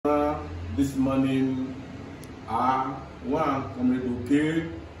this morning are one Okey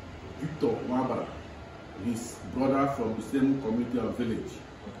Victor Wabara, his brother from the same community and village,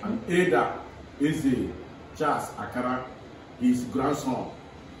 and Ada Eze Charles Akara, his grandson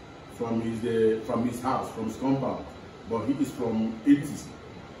from his house, from his compound, but he is from 80s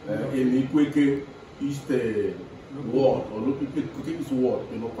in Okey East Ward or Okey East Ward,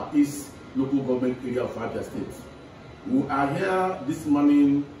 East local government area of Abia State. We are here this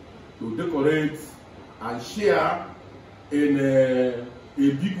morning to decorate and share in a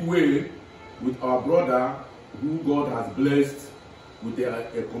big way with our brother who God has blessed with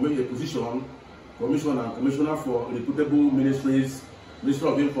a position, Commissioner for Reputable Ministries, Ministry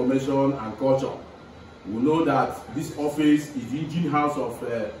of Information and Culture. We know that this office is the engine house of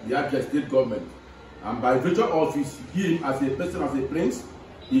the Abia State government, and by virtue of him as a person, as a prince,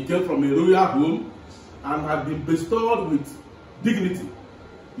 he came from a royal home and had been bestowed with dignity.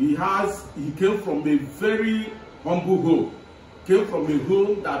 He came from a very humble home, came from a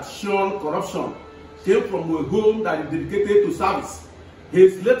home that shunned corruption, came from a home that is dedicated to service.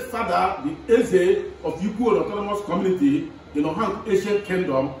 His late father, the Eze of Ukwu Autonomous Community in Ohank Ancient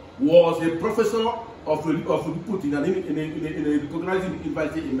Kingdom, was a professor of Reput in a recognized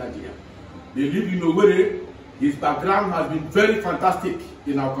university in Nigeria. They live in Owerri. His background has been very fantastic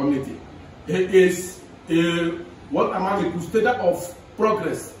in our community. He is a crusader of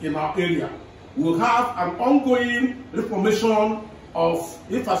progress in our area. We have an ongoing reformation of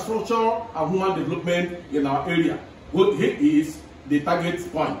infrastructure and human development in our area. He is the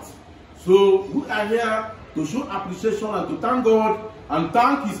target point. So we are here to show appreciation and to thank God and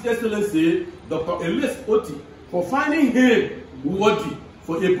thank His Excellency Dr. Elias Oti for finding him worthy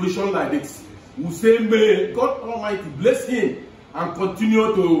for a position like this. We say, may God Almighty bless him and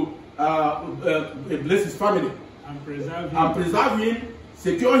continue to bless his family and preserve him,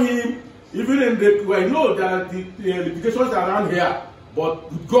 secure him. Even in I know that the limitations around here,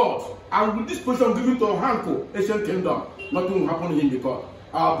 but with God and with this position given to Hanko, Ancient Kingdom, nothing will happen to him because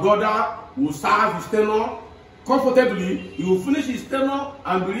our brother will serve his tenure comfortably. He will finish his tenure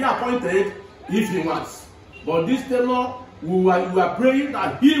and be reappointed if he wants. But this tenure, we are praying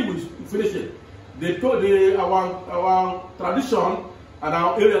that he will finish it. They told our tradition and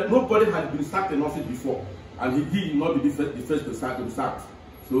our area, nobody has been sacked in office before, and he will not be the first to be sacked.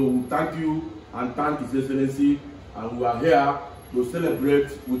 So we thank you and thank His Excellency, and we are here to celebrate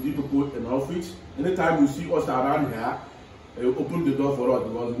with you people in office. Anytime you see us around here, open the door for us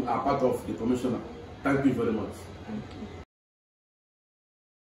because we are part of the commissioner. Thank you very much. Thank you.